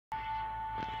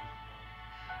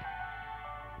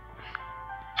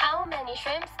many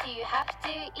shrimps do you have to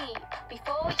eat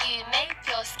before you make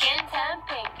your skin turn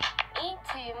pink? Eat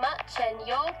too much and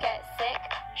you'll get sick.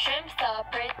 Shrimps are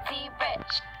pretty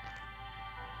rich.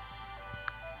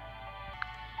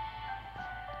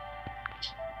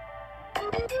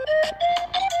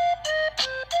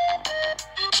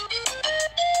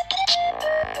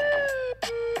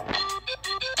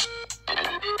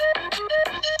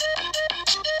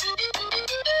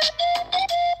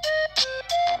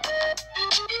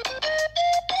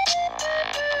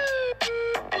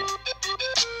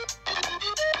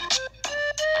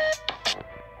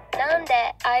なんで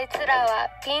あいつらは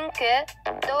ピンク？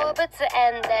動物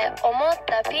園で思っ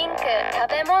たピンク食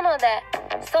べ物で。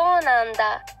そうなん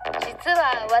だ。実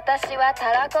は私は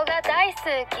たらこが大好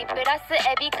き。プラス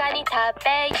エビカニ食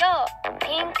べよう。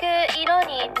ピンク色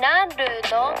になる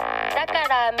の？だか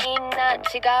らみんな違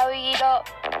う色。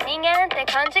人間って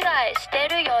勘違いして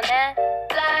るよね。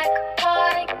Black,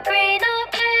 white, green or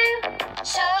blue.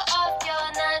 Show off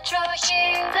your natural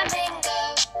hue. Flamingo,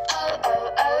 oh oh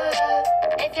oh oh.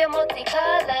 If you're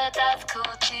multicolored, that's cool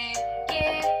too.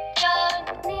 You don't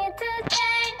need to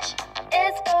change.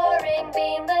 It's boring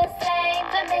being the same.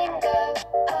 Flamingo,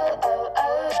 oh oh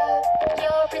oh oh.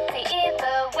 You're pretty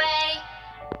either way.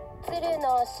 鶴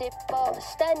の尻尾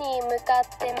下に向かっ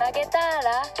て曲げた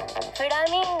らフラ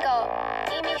ミンゴ。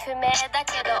意味不明だ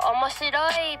けど面白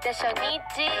いでしょ。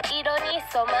虹色に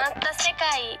染まった世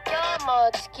界。今日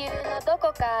も地球のど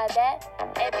こかで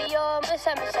エビをむし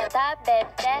ゃむしゃ食べ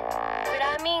て。フ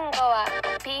ラミンゴは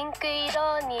ピンク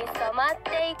色に染まっ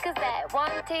ていくぜ。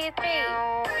One, two, three.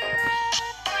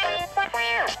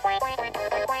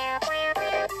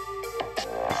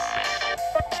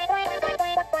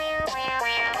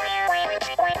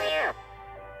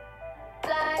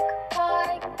 Black,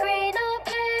 white, green or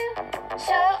blue.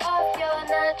 Show off your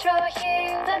natural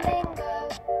hue. Flamingo,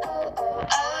 oh oh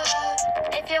oh oh.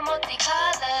 If you're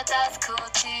multicolored, that's cool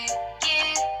too.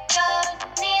 You don't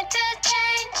need to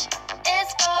change.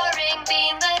 It's boring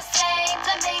being the same.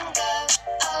 Flamingo,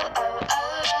 oh oh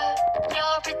oh oh.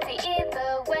 You're pretty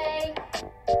either way.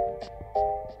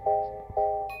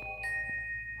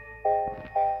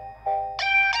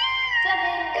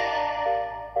 Flamingo.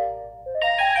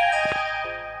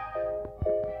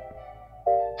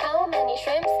 How many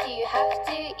shrimps do you have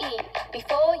to eat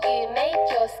before you make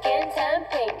your skin turn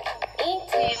pink? Eat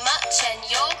too much and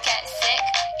you'll get sick.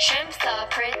 Shrimps are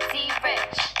pretty